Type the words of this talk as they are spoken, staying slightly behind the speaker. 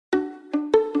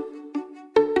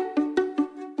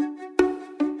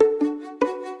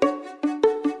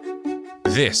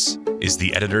This is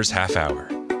the Editor's Half Hour.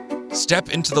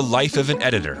 Step into the life of an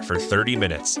editor for 30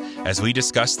 minutes as we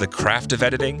discuss the craft of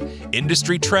editing,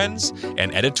 industry trends,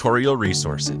 and editorial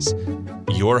resources.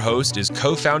 Your host is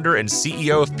co-founder and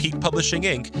CEO of Peak Publishing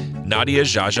Inc., Nadia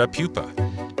Jaja Pupa.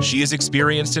 She is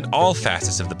experienced in all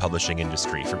facets of the publishing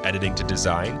industry, from editing to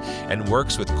design, and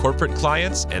works with corporate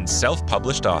clients and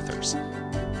self-published authors.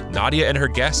 Nadia and her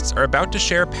guests are about to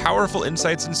share powerful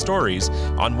insights and stories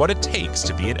on what it takes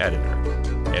to be an editor.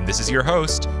 And this is your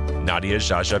host, Nadia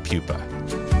Jaja Pupa.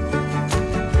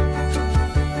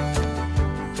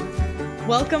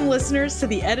 Welcome, listeners, to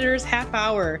the Editor's Half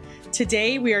Hour.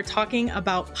 Today, we are talking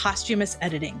about posthumous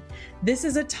editing. This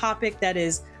is a topic that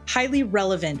is highly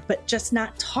relevant, but just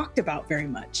not talked about very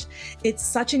much. It's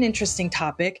such an interesting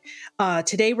topic.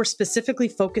 Today, we're specifically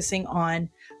focusing on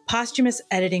posthumous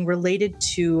editing related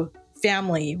to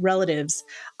family, relatives.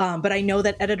 But I know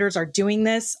that editors are doing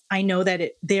this. I know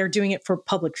that they are doing it for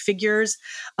public figures.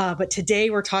 But today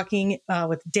we're talking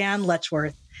with Dan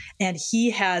Letchworth, and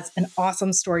he has an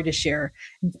awesome story to share.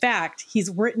 In fact, he's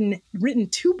written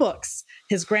 2 books,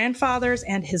 his grandfather's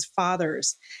and his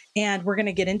father's. And we're going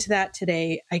to get into that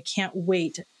today. I can't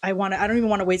wait. I don't even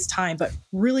want to waste time, but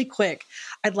really quick,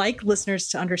 I'd like listeners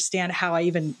to understand how I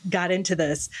even got into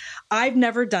this. I've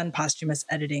never done posthumous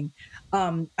editing.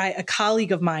 A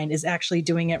colleague of mine is actually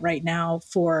doing it right now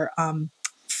for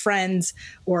friends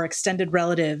or extended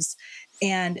relatives.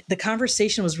 And the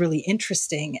conversation was really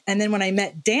interesting. And then when I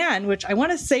met Dan, which I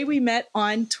want to say we met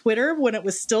on Twitter when it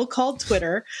was still called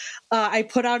Twitter, I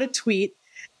put out a tweet.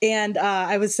 And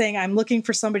I was saying, I'm looking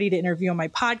for somebody to interview on my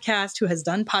podcast who has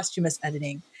done posthumous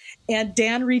editing. And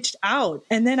Dan reached out.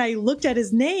 And then I looked at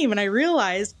his name and I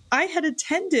realized I had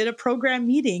attended a program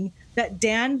meeting that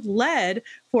Dan led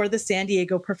for the San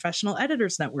Diego Professional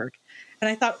Editors Network. And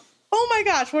I thought, oh my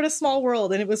gosh, what a small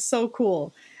world. And it was so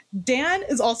cool. Dan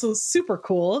is also super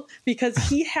cool because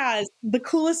he has the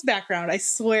coolest background, I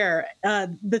swear.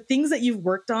 The things that you've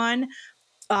worked on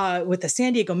with the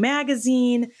San Diego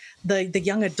Magazine, the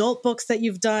young adult books that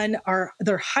you've done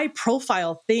they're high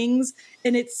profile things,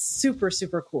 and it's super,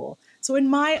 super cool. So in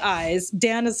my eyes,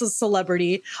 Dan is a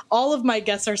celebrity. All of my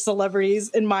guests are celebrities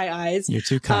in my eyes. You're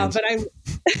too kind. But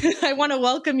I want to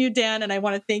welcome you, Dan, and I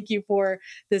want to thank you for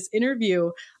this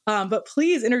interview. But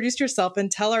please introduce yourself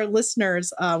and tell our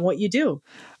listeners what you do.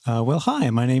 Well, hi,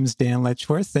 my name is Dan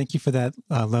Letchworth. Thank you for that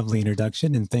lovely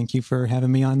introduction, and thank you for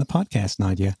having me on the podcast,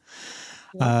 Nadia.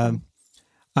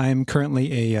 I'm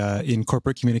currently in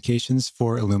corporate communications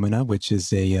for Illumina, which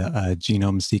is a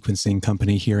genome sequencing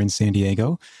company here in San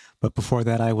Diego. But before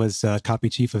that, I was copy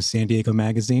chief of San Diego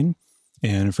Magazine.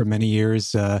 And for many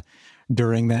years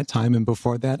during that time and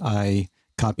before that, I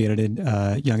copy edited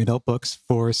young adult books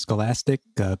for Scholastic,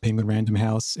 Penguin Random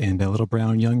House, and Little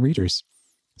Brown Young Readers.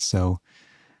 So,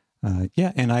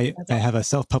 and I have a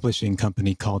self-publishing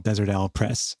company called Desert Owl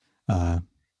Press,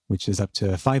 which is up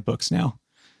to 5 books now.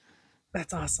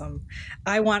 That's awesome.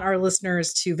 I want our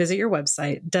listeners to visit your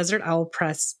website,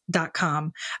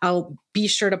 desertowlpress.com. I'll be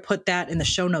sure to put that in the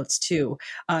show notes too,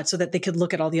 so that they could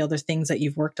look at all the other things that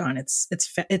you've worked on. It's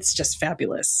just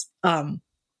fabulous.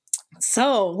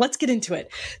 So let's get into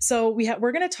it. So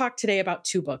we're going to talk today about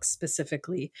 2 books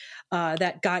specifically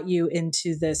that got you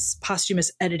into this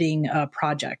posthumous editing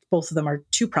project. Both of them are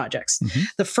 2 projects. Mm-hmm.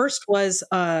 The first was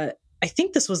I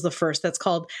think this was the first, that's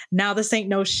called Now This Ain't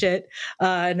No Shit.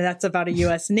 And that's about a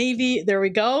U.S. Navy. There we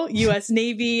go. U.S.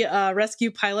 Navy rescue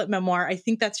pilot memoir. I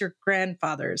think that's your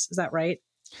grandfather's. Is that right?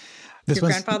 This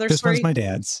one's my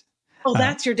dad's. Oh,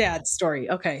 that's your dad's story.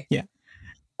 Okay. Yeah.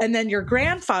 And then your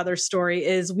grandfather's story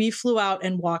is We Flew Out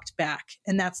and Walked Back.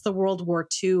 And that's the World War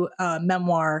II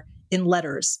memoir in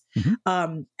letters.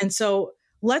 Mm-hmm. And so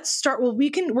let's start. Well, we're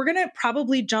going to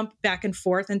probably jump back and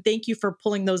forth, and thank you for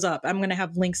pulling those up. I'm going to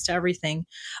have links to everything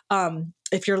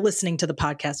if you're listening to the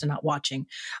podcast and not watching.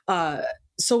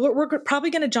 So we're probably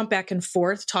going to jump back and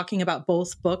forth talking about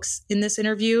both books in this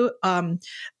interview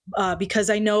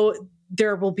because I know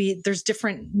there's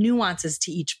different nuances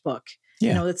to each book. Yeah.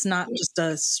 You know, it's not just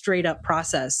a straight up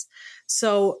process.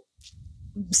 So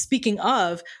speaking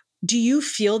of, do you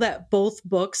feel that both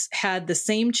books had the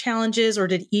same challenges, or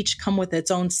did each come with its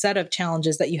own set of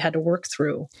challenges that you had to work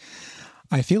through?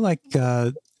 I feel like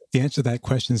the answer to that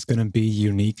question is going to be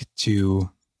unique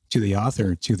to the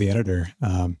author, to the editor.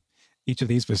 Each of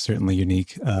these was certainly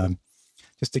unique.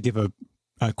 Just to give a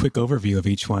quick overview of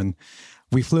each one,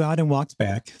 We Flew Out and Walked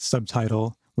Back,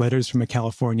 subtitle, Letters from a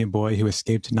California Boy Who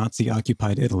Escaped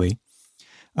Nazi-Occupied Italy.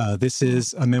 This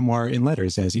is a memoir in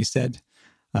letters, as you said.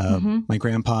 My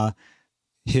grandpa,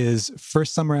 his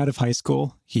first summer out of high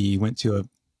school, he went to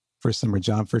for a summer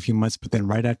job for a few months, but then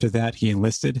right after that, he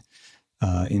enlisted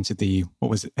into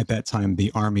what was at that time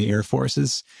the Army Air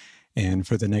Forces. And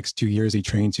for the next 2 years, he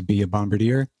trained to be a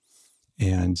bombardier.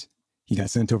 And he got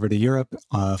sent over to Europe,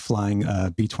 flying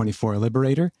a B-24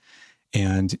 Liberator.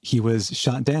 And he was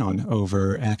shot down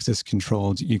over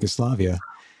Axis-controlled Yugoslavia.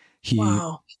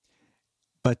 Wow.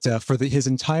 But for his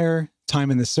entire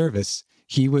time in the service,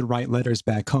 he would write letters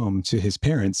back home to his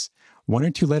parents, 1 or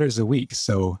 2 letters a week.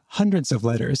 So hundreds of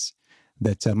letters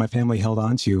that my family held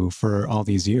on to for all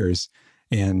these years.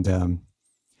 And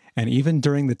even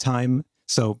during the time,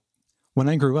 so when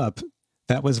I grew up,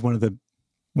 that was one of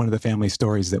the family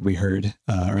stories that we heard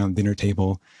around the dinner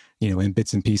table, in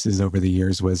bits and pieces over the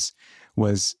years was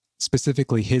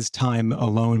specifically his time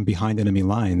alone behind enemy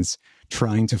lines,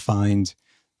 trying to find,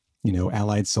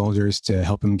 Allied soldiers to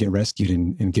help him get rescued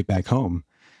and get back home.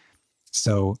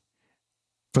 So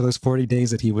for those 40 days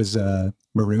that he was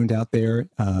marooned out there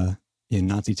in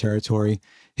Nazi territory,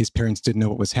 his parents didn't know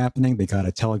what was happening. They got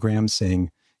a telegram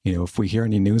saying, if we hear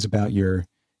any news about your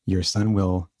son,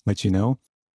 we'll let you know.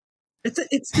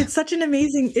 It's such an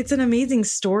amazing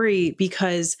story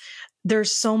because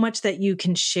there's so much that you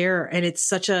can share, and it's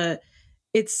such a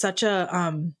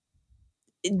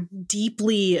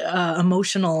deeply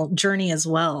emotional journey as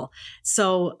well.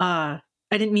 So I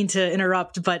didn't mean to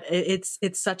interrupt, but it's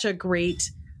such a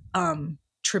great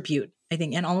tribute, I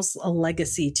think, and almost a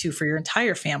legacy too for your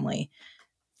entire family.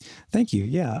 Thank you.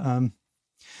 Yeah.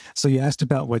 So you asked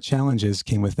about what challenges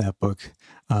came with that book.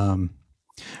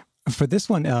 For this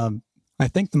one, I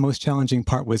think the most challenging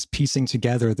part was piecing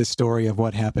together the story of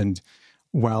what happened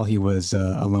while he was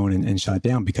alone and shot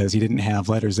down, because he didn't have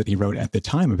letters that he wrote at the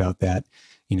time about that.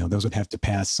 Those would have to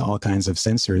pass all kinds of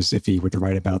censors if he were to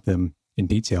write about them in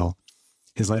detail.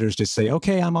 His letters just say,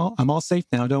 "Okay, I'm all safe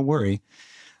now. Don't worry."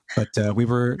 But we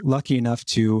were lucky enough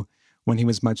to, when he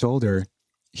was much older,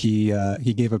 he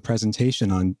gave a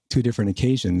presentation on 2 different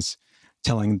occasions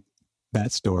telling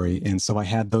that story. And so I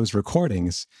had those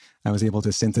recordings. I was able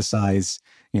to synthesize,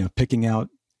 picking out,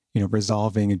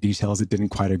 resolving details that didn't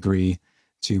quite agree,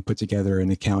 to put together an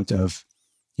account of,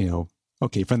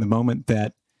 okay, from the moment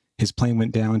that his plane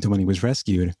went down to when he was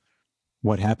rescued,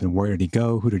 what happened? Where did he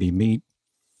go? Who did he meet?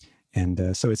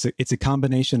 And so it's a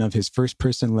combination of his first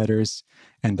person letters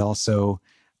and also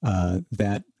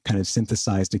that kind of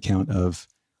synthesized account of,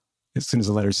 as soon as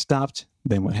the letters stopped,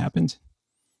 then what happened.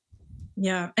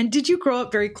 Yeah. And did you grow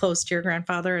up very close to your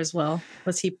grandfather as well?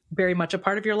 Was he very much a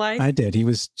part of your life? I did. He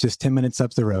was just 10 minutes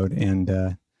up the road.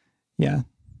 And yeah.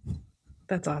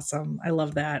 That's awesome. I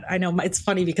love that. I know it's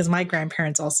funny because my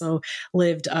grandparents also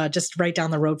lived just right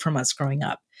down the road from us growing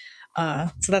up.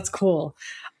 So that's cool.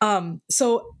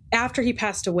 So after he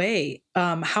passed away,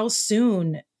 how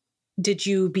soon did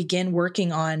you begin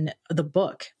working on the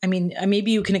book? I mean,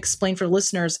 maybe you can explain for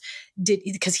listeners,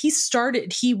 because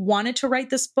he wanted to write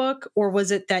this book, or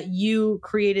was it that you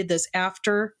created this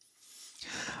after?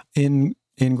 In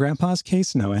Grandpa's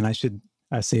case, no. And I should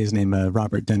say his name,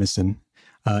 Robert Dennison.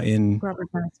 In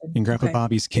Grandpa okay.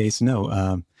 Bobby's case,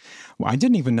 no. Well, I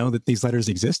didn't even know that these letters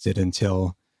existed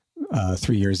until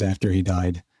 3 years after he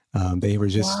died. They were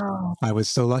just, wow. I was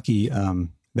so lucky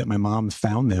that my mom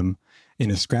found them in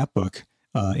a scrapbook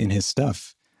in his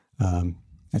stuff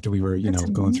after we were,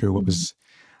 going through what was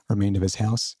remained of his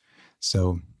house.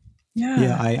 So,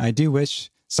 yeah, I do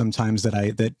wish sometimes that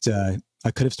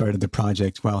I could have started the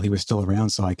project while he was still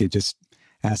around, so I could just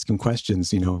ask him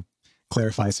questions,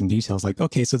 clarify some details, like,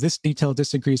 okay, so this detail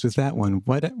disagrees with that one.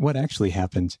 What actually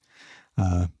happened?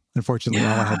 Unfortunately,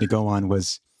 all I had to go on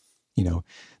was,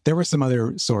 there were some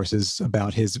other sources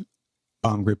about his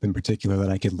bomb group in particular that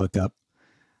I could look up.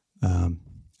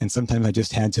 And sometimes I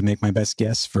just had to make my best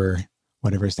guess for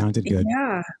whatever sounded good.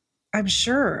 Yeah, I'm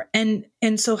sure. And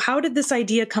so how did this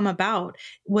idea come about?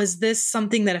 Was this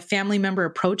something that a family member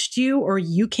approached you, or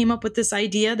you came up with this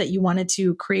idea that you wanted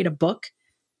to create a book?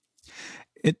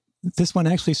 This one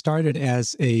actually started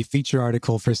as a feature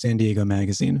article for San Diego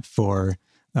Magazine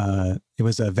it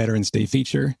was a Veterans Day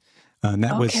feature. And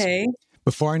that was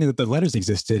before I knew that the letters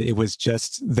existed. It was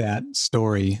just that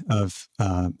story of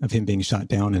him being shot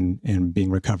down and being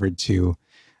recovered to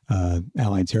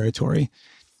Allied territory.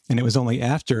 And it was only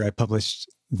after I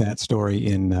published that story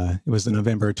it was the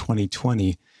November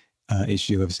 2020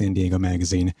 issue of San Diego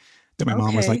Magazine that my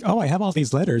mom was like, "Oh, I have all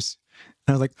these letters."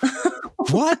 And I was like,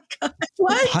 "What?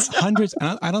 What? Hundreds?"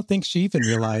 I don't think she even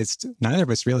realized, neither of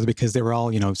us realized, because they were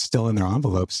all, still in their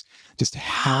envelopes, just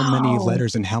how many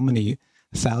letters and how many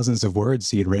thousands of words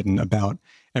he had written about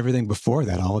everything before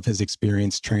that, all of his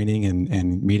experience training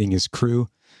and meeting his crew.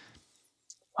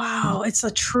 Wow. It's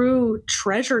a true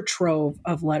treasure trove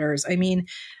of letters. I mean,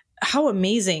 how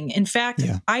amazing. In fact,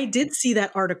 Yeah. I did see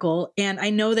that article, and I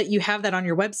know that you have that on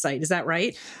your website. Is that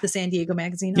right? The San Diego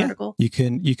Magazine article? You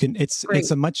can, it's Great.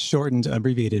 a much shortened,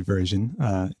 abbreviated version,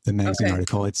 the magazine Okay.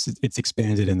 article. It's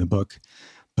expanded in the book.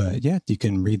 But yeah, you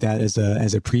can read that as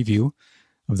a preview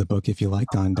of the book if you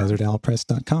like on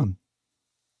desertowlpress.com.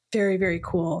 Very, very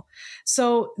cool.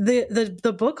 So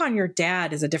the book on your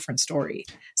dad is a different story.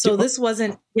 So this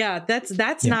wasn't,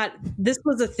 that's not, this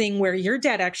was a thing where your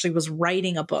dad actually was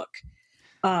writing a book.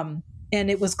 And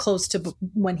it was close to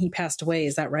when he passed away.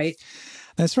 Is that right?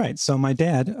 That's right. So my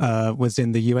dad was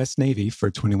in the U.S. Navy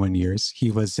for 21 years. He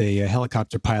was a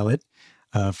helicopter pilot.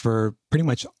 For pretty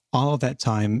much all of that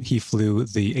time, he flew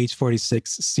the H-46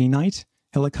 Sea Knight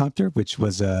helicopter, which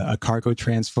was a cargo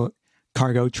transfer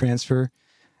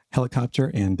helicopter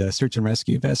and a search and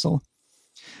rescue vessel.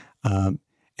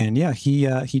 And yeah,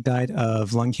 he died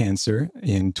of lung cancer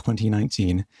in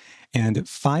 2019. And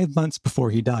 5 months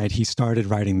before he died, he started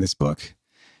writing this book.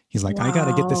 He's like, I got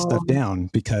to get this stuff down,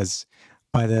 because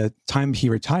by the time he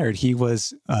retired, he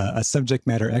was a subject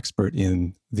matter expert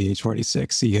in the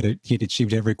H-46. He'd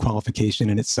achieved every qualification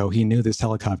in it, so he knew this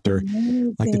helicopter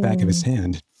like the back of his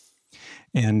hand.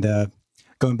 And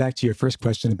going back to your first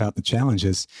question about the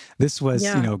challenges, this was,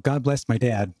 God bless my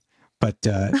dad, but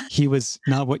he was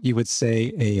not what you would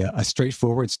say a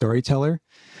straightforward storyteller.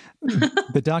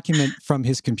 The document from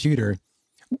his computer,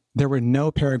 there were no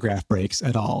paragraph breaks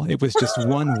at all. It was just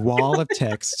one wall of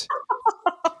text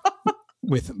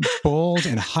with bold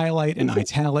and highlight and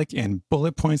italic and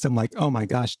bullet points. I'm like, oh my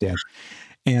gosh, Dad.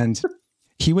 And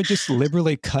he would just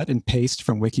liberally cut and paste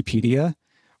from Wikipedia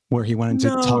where he wanted to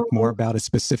talk more about a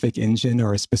specific engine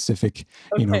or a specific,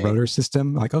 rotor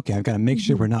system. Like, okay, I've got to make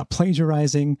sure we're not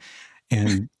plagiarizing.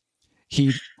 And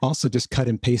he also just cut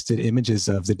and pasted images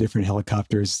of the different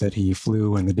helicopters that he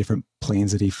flew and the different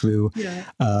planes that he flew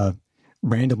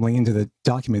randomly into the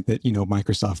document that,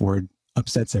 Microsoft Word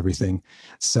upsets everything.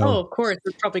 So, of course,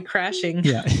 it's probably crashing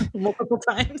multiple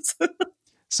times.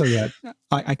 So yeah,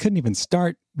 I couldn't even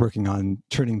start working on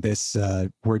turning this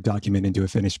Word document into a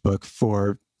finished book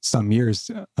for some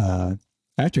years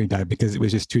after he died, because it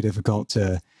was just too difficult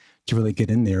to really get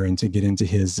in there and to get into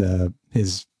his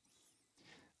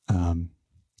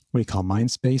what do you call brain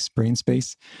space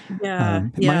mindset.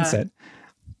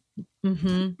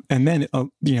 Mm-hmm. And then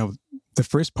the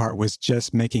first part was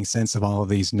just making sense of all of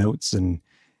these notes and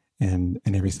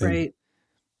everything.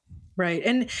 Right.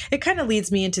 And it kind of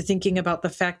leads me into thinking about the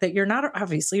fact that you're not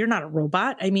a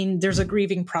robot. I mean, there's a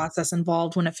grieving process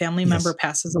involved when a family member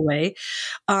passes away.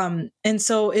 And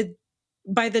so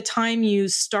by the time you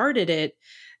started it,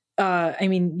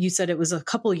 you said it was a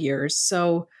couple years.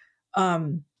 So,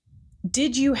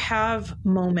 did you have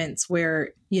moments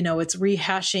where, it's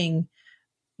rehashing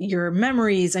your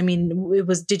memories? I mean,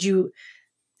 did you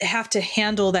have to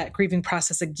handle that grieving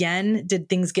process again? Did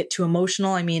things get too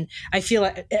emotional? I mean, I feel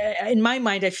like, in my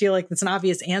mind, I feel like it's an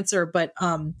obvious answer, but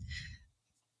I'm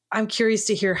curious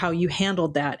to hear how you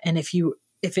handled that, and if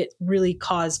it really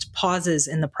caused pauses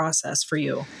in the process for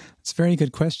you. It's a very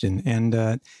good question. And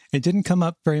it didn't come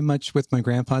up very much with my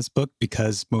grandpa's book,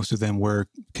 because most of them were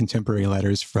contemporary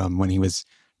letters from when he was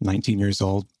 19 years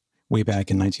old, way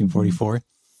back in 1944.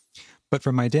 Mm-hmm. But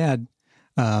for my dad,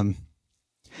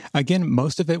 again,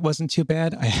 most of it wasn't too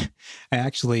bad. I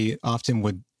actually often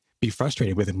would be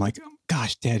frustrated with him, like, oh,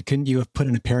 gosh, Dad, couldn't you have put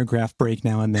in a paragraph break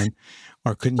now and then?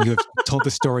 Or couldn't you have told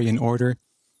the story in order?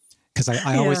 Because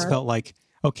I always felt like,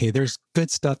 okay, there's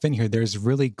good stuff in here. There's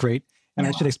really great. And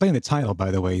I should explain the title,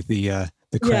 by the way, the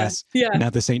crass, Now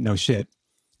This Ain't No Shit.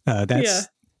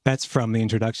 That's from the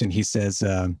introduction. He says,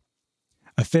 a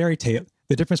fairy tale,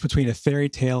 the difference between a fairy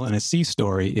tale and a sea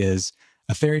story is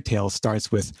a fairy tale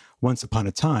starts with once upon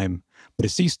a time, but a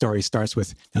sea story starts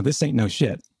with, now this ain't no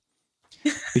shit.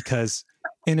 Because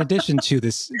in addition to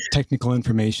this technical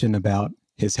information about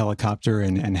his helicopter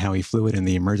and how he flew it and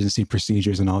the emergency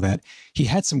procedures and all that, he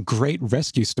had some great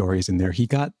rescue stories in there. He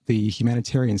got the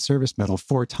Humanitarian Service Medal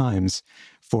 4 times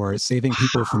for saving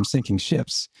people from sinking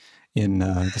ships in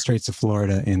the Straits of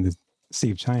Florida and the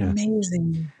Sea of China.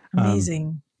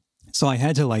 Amazing. So I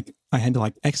had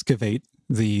to excavate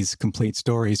these complete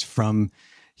stories from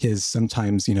his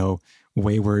sometimes,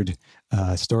 wayward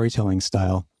storytelling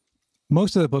style.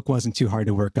 Most of the book wasn't too hard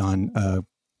to work on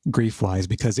grief-wise,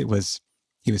 because he was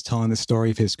telling the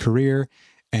story of his career,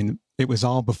 and it was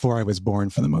all before I was born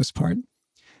for the most part.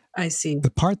 I see. The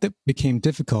part that became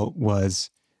difficult was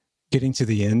getting to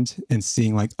the end and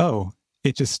seeing like, oh,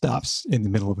 it just stops in the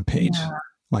middle of a page. Yeah.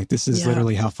 Like, this is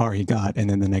literally how far he got. And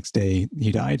then the next day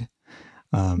he died.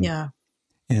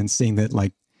 And seeing that,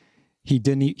 like, he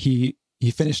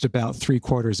finished about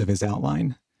 3/4 of his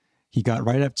outline. he got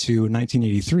right up to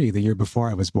 1983, the year before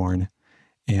I was born.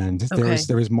 And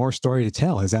there was more story to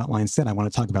tell. His outline said, I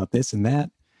want to talk about this and that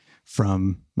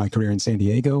from my career in San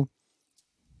Diego,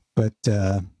 but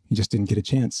he just didn't get a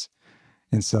chance.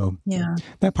 And so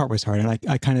that part was hard. And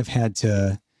I kind of had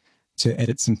to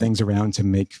edit some things around to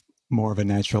make more of a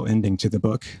natural ending to the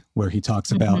book, where he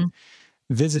talks about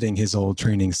visiting his old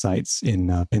training sites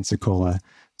in Pensacola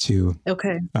he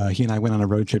and I went on a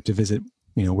road trip to visit,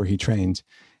 where he trained.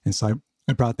 And so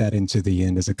I brought that into the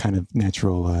end as a kind of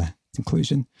natural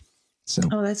conclusion. So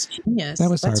that's genius. That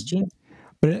was hard. Genius.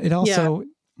 But it also,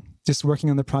 just working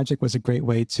on the project was a great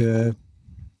way to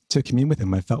commune with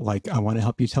him. I felt like, I want to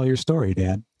help you tell your story,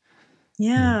 Dad.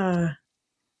 Yeah.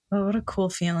 Oh, what a cool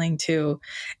feeling too.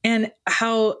 And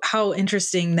how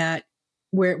interesting that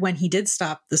when he did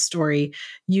stop the story,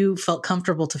 you felt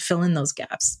comfortable to fill in those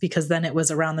gaps, because then it was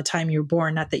around the time you were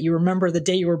born. Not that you remember the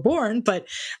day you were born, but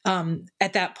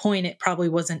at that point, it probably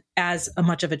wasn't as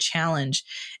much of a challenge.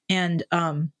 And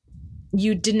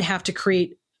you didn't have to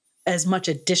create as much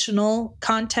additional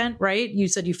content, right? You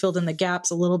said you filled in the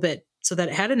gaps a little bit so that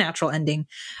it had a natural ending.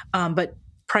 But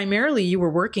primarily you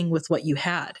were working with what you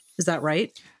had. Is that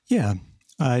right? Yeah.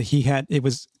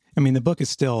 The book is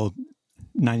still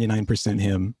 99%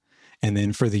 him. And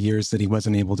then for the years that he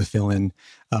wasn't able to fill in,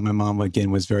 my mom, again,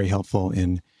 was very helpful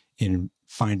in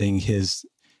finding his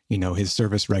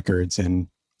service records and,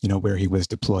 where he was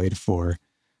deployed for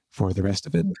the rest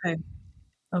of it.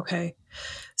 Okay.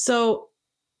 So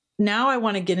now I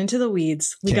want to get into the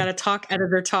weeds. We got to talk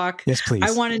editor talk. Yes, please.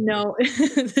 I want to know,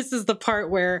 this is the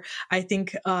part where I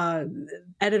think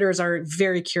editors are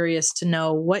very curious to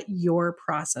know what your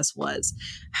process was.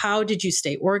 How did you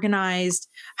stay organized?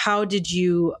 How did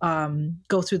you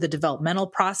go through the developmental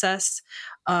process?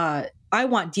 I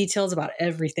want details about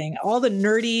everything, all the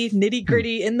nerdy, nitty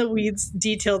gritty in the weeds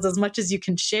details, as much as you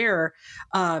can share,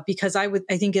 because I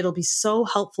think it'll be so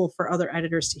helpful for other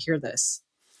editors to hear this.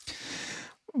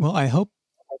 Well, I hope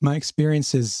my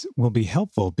experiences will be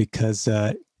helpful, because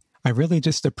I really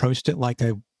just approached it like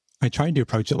I tried to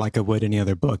approach it like I would any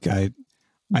other book. I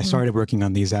started working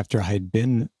on these after I had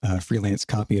been freelance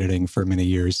copy editing for many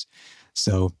years.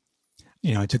 So,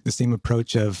 I took the same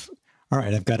approach of, all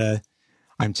right,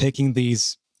 I'm taking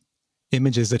these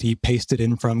images that he pasted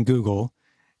in from Google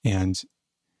and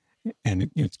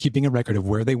keeping a record of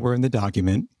where they were in the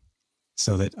document,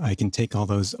 so that I can take all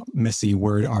those messy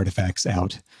word artifacts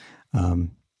out. And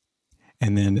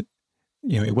then,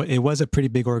 it was a pretty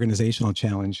big organizational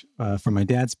challenge for my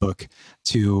dad's book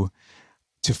to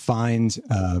find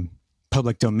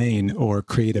public domain or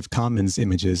Creative Commons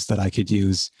images that I could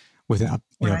use without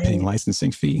paying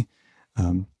licensing fee.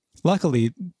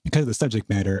 Luckily, because of the subject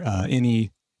matter,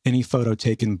 any photo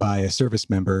taken by a service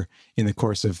member in the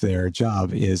course of their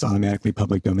job is automatically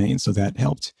public domain. So that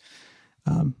helped.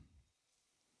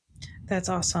 That's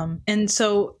awesome. And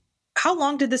so how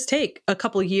long did this take? A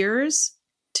couple of years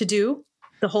to do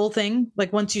the whole thing?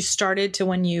 Like once you started to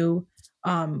when you're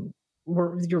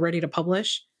ready to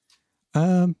publish?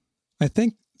 I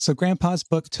think so. Grandpa's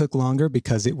book took longer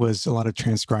because it was a lot of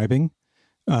transcribing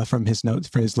from his notes.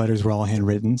 For his letters were all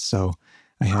handwritten. So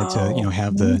I had to,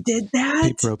 have the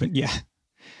paper open. Yeah.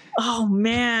 Oh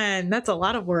man, that's a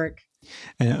lot of work.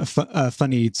 And a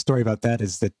funny story about that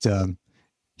is that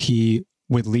he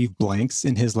would leave blanks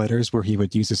in his letters where he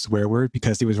would use a swear word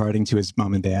because he was writing to his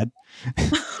mom and dad.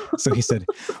 So he said,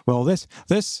 well, this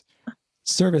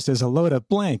service is a load of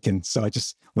blank. And so I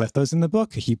just left those in the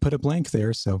book. He put a blank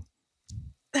there. So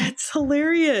that's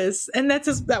hilarious. And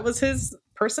that was his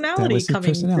personality. That was his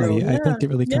personality. I think it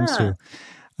really comes through.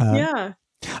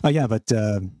 But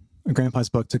Grandpa's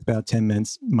book took about 10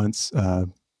 months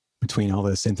between all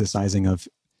the synthesizing of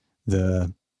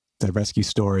the rescue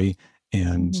story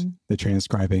and the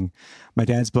transcribing. My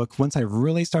dad's book, once I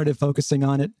really started focusing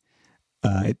on it,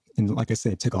 and like I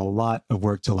said, it took a lot of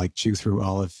work to chew through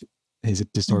all of his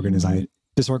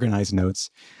disorganized notes.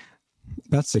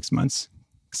 About 6 months,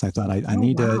 because I thought I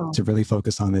need to really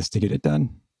focus on this to get it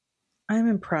done. I'm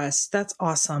impressed. That's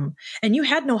awesome. And you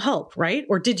had no help, right?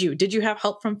 Or did you? Did you have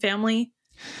help from family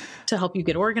to help you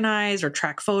get organized or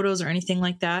track photos or anything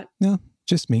like that? No,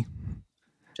 just me.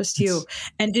 Just you.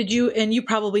 And you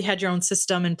probably had your own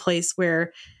system in place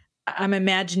where I'm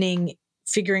imagining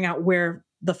figuring out where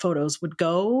the photos would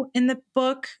go in the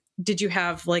book. Did you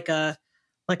have like a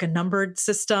numbered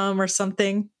system or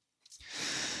something?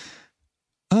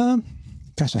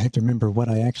 Gosh, I have to remember what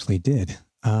I actually did.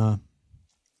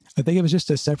 I think it was just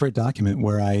a separate document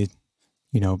where I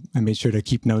made sure to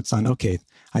keep notes on, okay,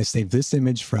 I saved this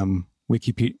image from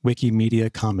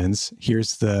Wikimedia Commons.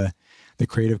 Here's the the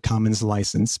Creative Commons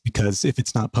license, because if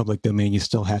it's not public domain, you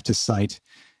still have to cite,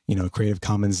 Creative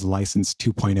Commons license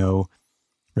 2.0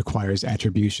 requires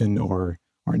attribution or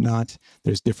not.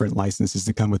 There's different licenses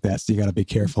that come with that, so you got to be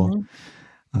careful.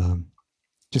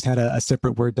 Just had a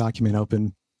separate Word document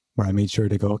open where I made sure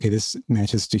to go, okay, this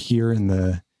matches to here in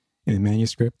the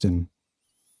manuscript, and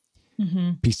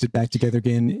pieced it back together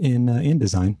again in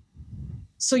InDesign.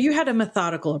 So you had a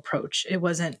methodical approach. It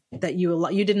wasn't that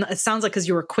you didn't, it sounds like because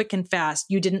you were quick and fast,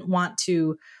 you didn't want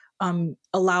to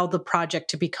allow the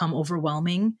project to become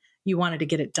overwhelming. You wanted to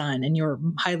get it done, and you're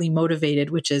highly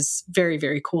motivated, which is very,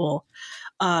 very cool.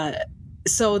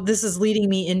 So this is leading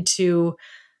me into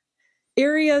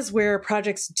areas where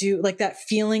projects do, like that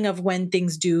feeling of when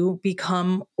things do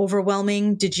become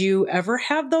overwhelming. Did you ever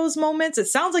have those moments? It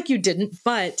sounds like you didn't,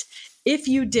 but if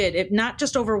you did, if not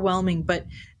just overwhelming, but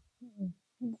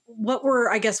what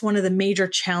were, I guess, one of the major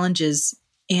challenges?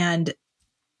 And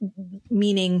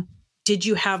meaning, did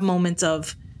you have moments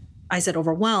of, I said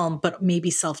overwhelm, but maybe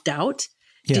self-doubt?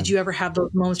 Yeah. Did you ever have those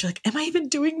moments you're like, am I even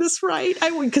doing this right?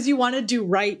 Because you want to do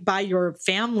right by your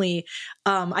family.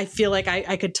 I feel like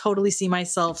I could totally see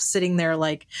myself sitting there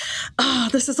like, oh,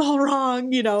 this is all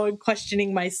wrong, and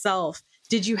questioning myself.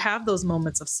 Did you have those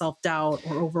moments of self-doubt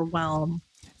or overwhelm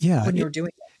when you were doing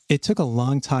it? It took a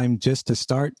long time just to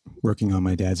start working on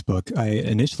my dad's book. I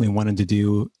initially wanted to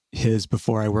do his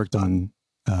before I worked on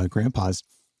Grandpa's,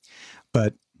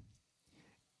 but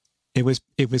it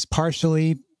was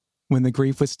partially when the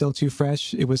grief was still too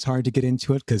fresh. It was hard to get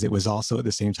into it because it was also at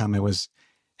the same time I was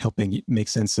helping make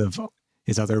sense of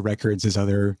his other records, his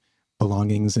other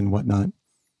belongings and whatnot.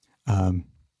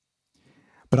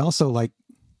 But also, like,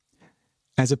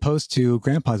 as opposed to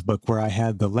Grandpa's book where I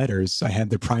had the letters, I had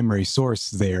the primary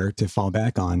source there to fall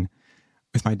back on.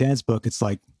 With my dad's book, it's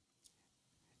like,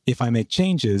 if I make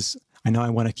changes, I know I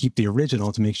want to keep the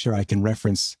original to make sure I can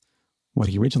reference what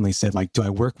he originally said. Like, do I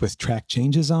work with track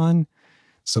changes on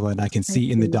so that I can see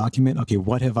in the document, okay,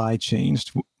 what have I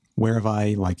changed? Where have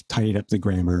I tidied up the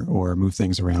grammar or moved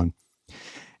things around?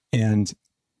 And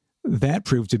that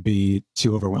proved to be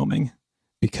too overwhelming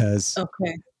because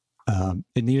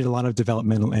it needed a lot of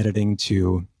developmental editing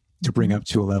to bring up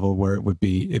to a level where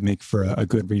it'd make for a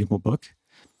good readable book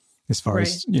as far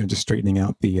as, just straightening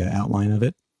out the outline of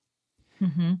it.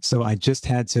 So I just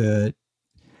had to,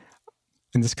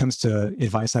 and this comes to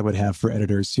advice I would have for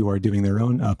editors who are doing their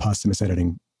own posthumous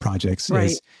editing projects,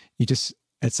 is you just,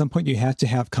 at some point you have to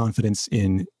have confidence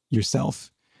in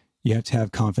yourself. You have to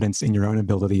have confidence in your own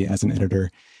ability as an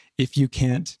editor. If you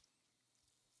can't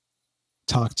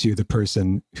talk to the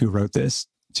person who wrote this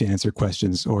to answer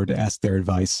questions or to ask their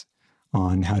advice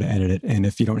on how to edit it, and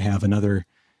if you don't have another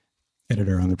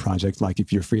editor on the project, like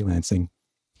if you're freelancing,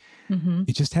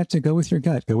 you just have to go with your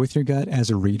gut. Go with your gut as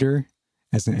a reader,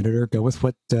 as an editor. Go with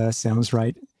what sounds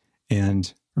right.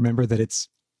 And remember that it's,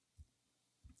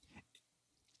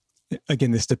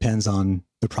 again, this depends on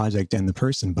the project and the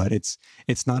person, but it's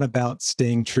not about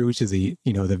staying true to the,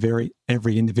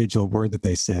 every individual word that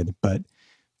they said, but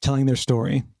telling their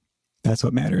story. That's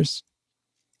what matters.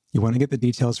 You want to get the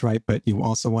details right, but you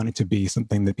also want it to be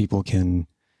something that people can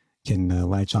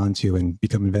latch onto and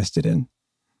become invested in.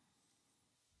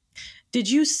 Did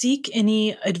you seek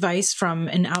any advice from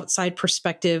an outside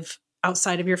perspective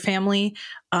outside of your family?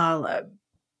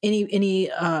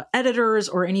 Any editors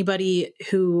or anybody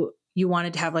who you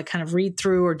wanted to have kind of read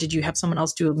through, or did you have someone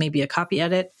else do maybe a copy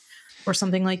edit or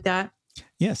something like that?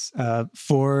 Yes.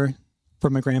 For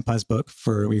my Grandpa's book,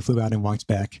 We Flew Out and Walked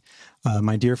Back,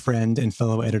 my dear friend and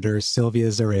fellow editor, Sylvia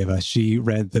Zareva, she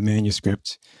read the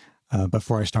manuscript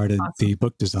before I started the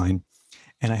book design.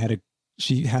 And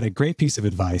she had a great piece of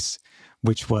advice,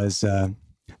 which was,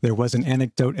 there was an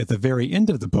anecdote at the very end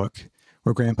of the book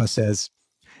where Grandpa says,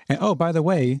 and, oh, by the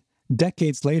way,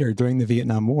 decades later during the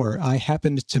Vietnam War, I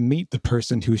happened to meet the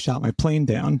person who shot my plane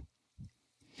down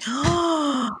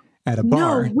at a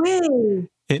bar. No way.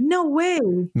 No way.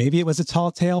 Maybe it was a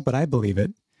tall tale, but I believe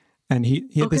it. And he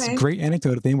had this great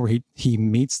anecdote of him where he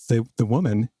meets the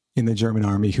woman in the German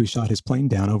army who shot his plane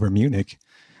down over Munich.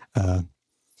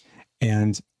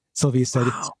 And Sylvia said,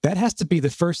 that has to be the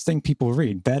first thing people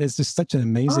read. That is just such an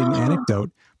amazing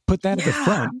anecdote. Put that at the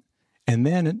front. And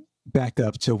then back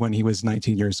up to when he was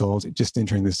 19 years old, just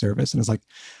entering the service. And I was like,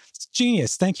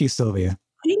 genius. Thank you, Sylvia.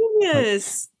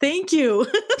 Genius. Thank you.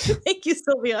 Thank you,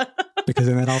 Sylvia. Because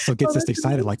then that also gets us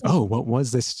excited. Like, oh, what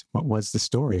was this? What was the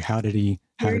story? How did he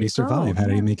survive? How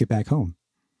did he make it back home?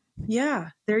 Yeah,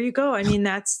 there you go. I mean,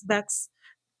 that's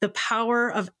the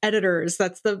power of editors.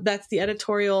 That's the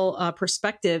editorial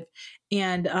perspective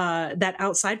and that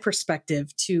outside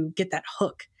perspective to get that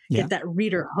hook. get that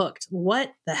reader hooked.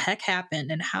 What the heck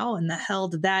happened, and how in the hell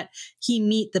did he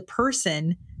meet the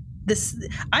person?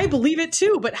 I believe it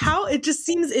too, but how it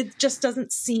just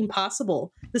doesn't seem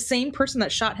possible. The same person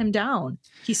that shot him down,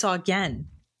 he saw again.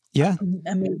 Yeah.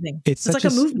 Amazing. It's like a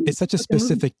movie. It's such a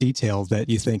specific detail that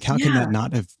you think, how can that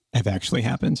not have actually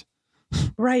happened?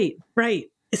 Right.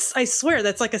 I swear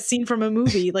that's like a scene from a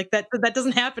movie. Like that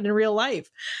doesn't happen in real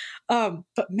life.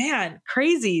 But man,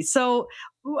 crazy. So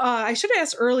I should have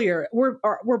asked earlier,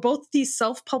 were both these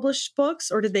self-published books,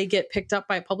 or did they get picked up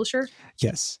by a publisher?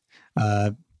 Yes.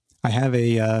 I have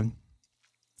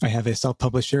a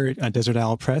self-publisher, Desert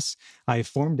Owl Press. I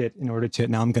formed it in order to,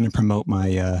 now I'm going to promote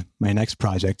my next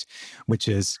project, which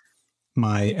is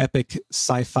my epic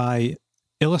sci-fi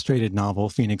illustrated novel,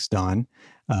 Phoenix Dawn.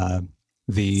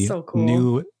 The so cool.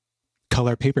 New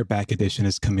color paperback edition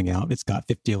is coming out. It's got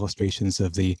 50 illustrations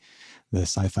of the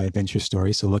sci-fi adventure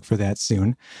story, so look for that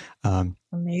soon.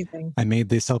 Amazing. I made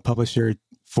the self-publisher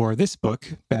for this book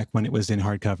back when it was in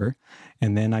hardcover.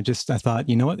 And then I thought,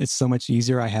 you know what? It's so much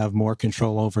easier. I have more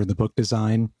control over the book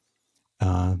design.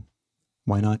 Why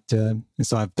not? And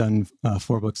so I've done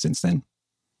 4 books since then.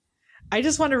 I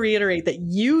just want to reiterate that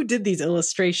you did these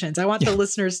illustrations. I want the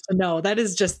listeners to know that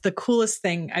is just the coolest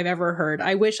thing I've ever heard.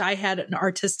 I wish I had an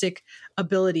artistic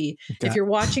ability. If you're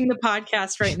watching the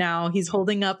podcast right now, he's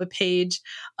holding up a page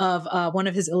of one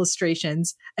of his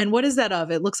illustrations. And what is that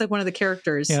of? It looks like one of the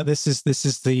characters. Yeah, this is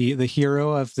the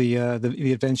hero of the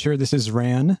adventure. This is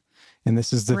Ran, and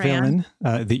this is the villain,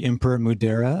 the Emperor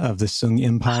Mudera of the Sung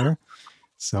Empire.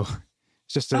 So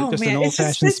it's just an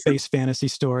old-fashioned space fantasy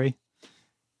story.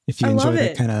 If you enjoy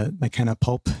that kind of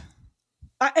pulp.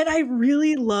 And I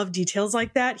really love details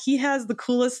like that. He has the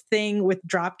coolest thing with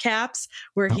drop caps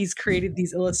where he's created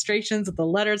these illustrations with the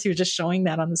letters. He was just showing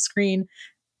that on the screen.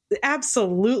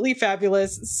 Absolutely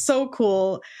fabulous. So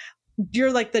cool.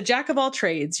 You're like the jack of all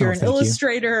trades. You're an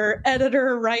illustrator,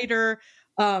 editor, writer,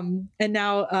 and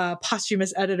now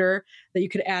posthumous editor that you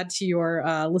could add to your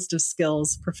list of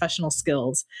skills, professional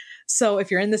skills. So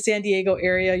if you're in the San Diego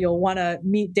area, you'll want to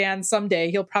meet Dan someday.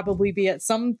 He'll probably be at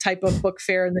some type of book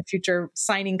fair in the future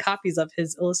signing copies of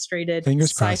his illustrated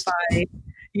sci-fi.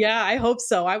 Yeah, I hope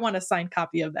so. I want a signed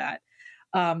copy of that.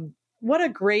 What a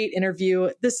great interview.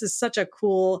 This is such a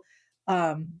cool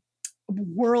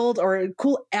world, or a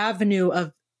cool avenue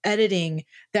of editing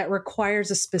that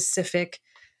requires a specific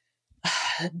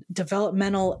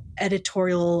developmental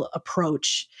editorial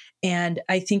approach. And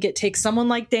I think it takes someone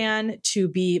like Dan to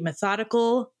be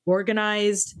methodical,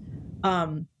 organized.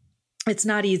 It's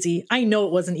not easy. I know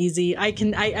it wasn't easy.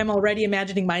 I'm already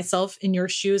imagining myself in your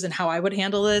shoes and how I would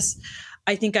handle this.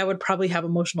 I think I would probably have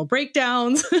emotional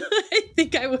breakdowns. I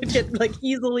think I would get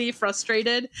easily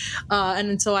frustrated.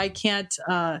 And so I can't,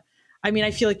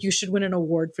 I feel like you should win an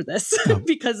award for this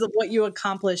because of what you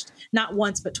accomplished, not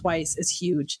once, but twice, is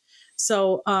huge.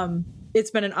 So it's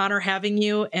been an honor having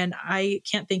you, and I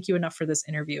can't thank you enough for this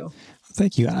interview.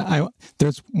 Thank you.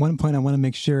 There's one point I want to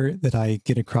make sure that I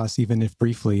get across, even if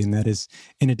briefly, and that is,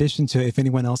 in addition to, if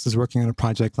anyone else is working on a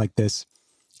project like this,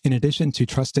 in addition to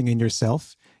trusting in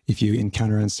yourself, if you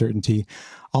encounter uncertainty,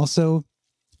 also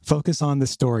focus on the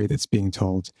story that's being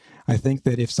told. I think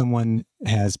that if someone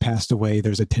has passed away,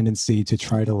 there's a tendency to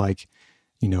try to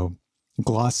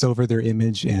gloss over their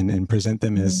image and present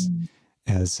them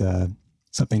as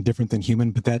something different than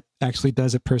human, but that actually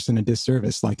does a person a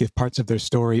disservice. Like, if parts of their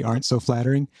story aren't so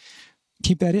flattering,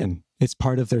 keep that in. It's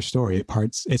part of their story.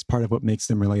 It's part of what makes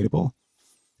them relatable.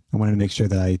 I wanted to make sure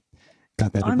that I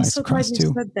got that advice across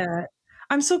too.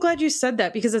 I'm so glad you said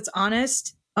that, because it's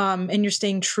honest, and you're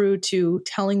staying true to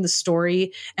telling the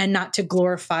story, and not to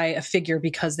glorify a figure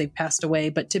because they've passed away,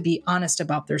 but to be honest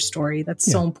about their story.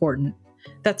 That's so important.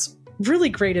 That's really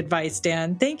great advice,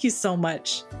 Dan. Thank you so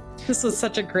much. This was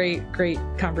such a great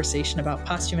conversation about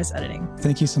posthumous editing.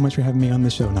 Thank you so much for having me on the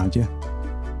show, Nadia.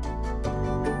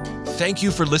 Thank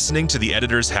you for listening to the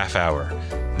Editor's Half Hour.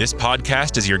 This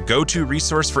podcast is your go-to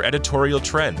resource for editorial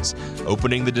trends,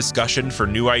 opening the discussion for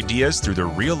new ideas through the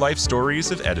real-life stories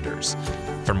of editors.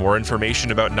 For more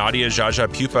information about Nadia Jaja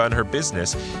Pupa and her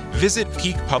business, visit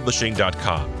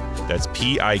peakpublishing.com. That's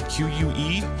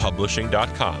PIQUE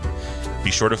publishing.com. Be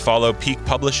sure to follow Peak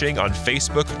Publishing on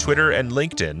Facebook, Twitter, and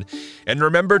LinkedIn. And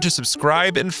remember to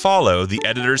subscribe and follow the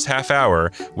Editor's Half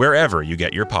Hour wherever you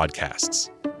get your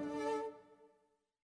podcasts.